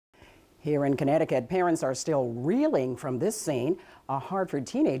Here in Connecticut, parents are still reeling from this scene. A Hartford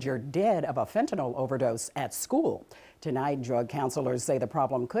teenager dead of a fentanyl overdose at school. Tonight, drug counselors say the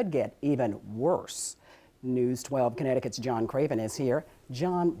problem could get even worse. News 12 Connecticut's John Craven is here.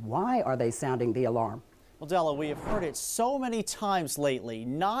 John, why are they sounding the alarm? Well, Della, we have heard it so many times lately.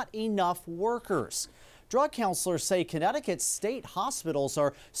 Not enough workers. Drug counselors say Connecticut's state hospitals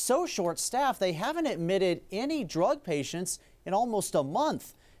are so short-staffed they haven't admitted any drug patients in almost a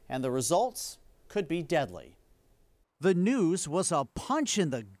month. And the results could be deadly. The news was a punch in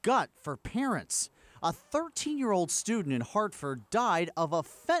the gut for parents. A 13-year-old student in Hartford died of a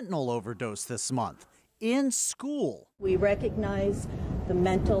fentanyl overdose this month in school. We recognize the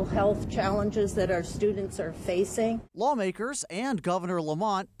mental health challenges that our students are facing. Lawmakers and Governor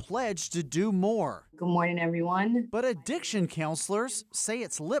Lamont pledged to do more. Good morning, everyone. But addiction counselors say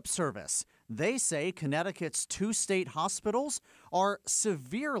it's lip service. They say Connecticut's two state hospitals are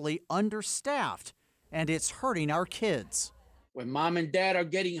severely understaffed, and it's hurting our kids. When mom and dad are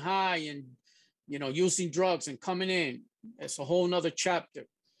getting high and, using drugs and coming in, it's a whole nother chapter.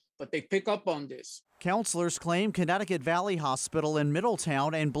 But they pick up on this. Counselors claim Connecticut Valley Hospital in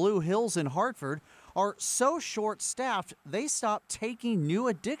Middletown and Blue Hills in Hartford are so short-staffed they stopped taking new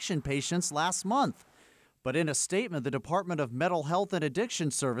addiction patients last month. But in a statement, the Department of Mental Health and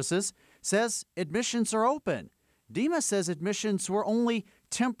Addiction Services says admissions are open. DEMA says admissions were only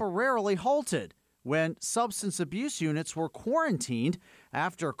temporarily halted when substance abuse units were quarantined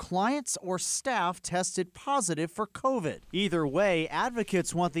after clients or staff tested positive for COVID. Either way,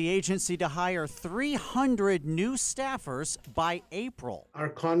 advocates want the agency to hire 300 new staffers by April. Our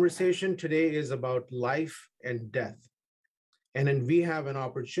conversation today is about life and death. And then we have an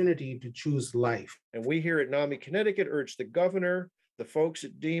opportunity to choose life. And we here at NAMI Connecticut urge the governor, the folks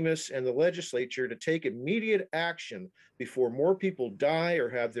at DEMAS, and the legislature to take immediate action before more people die or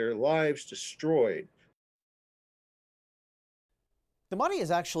have their lives destroyed. The money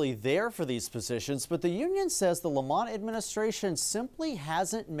is actually there for these positions, but the union says the Lamont administration simply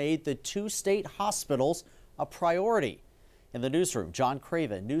hasn't made the two state hospitals a priority. In the newsroom, John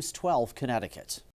Craven, News 12, Connecticut.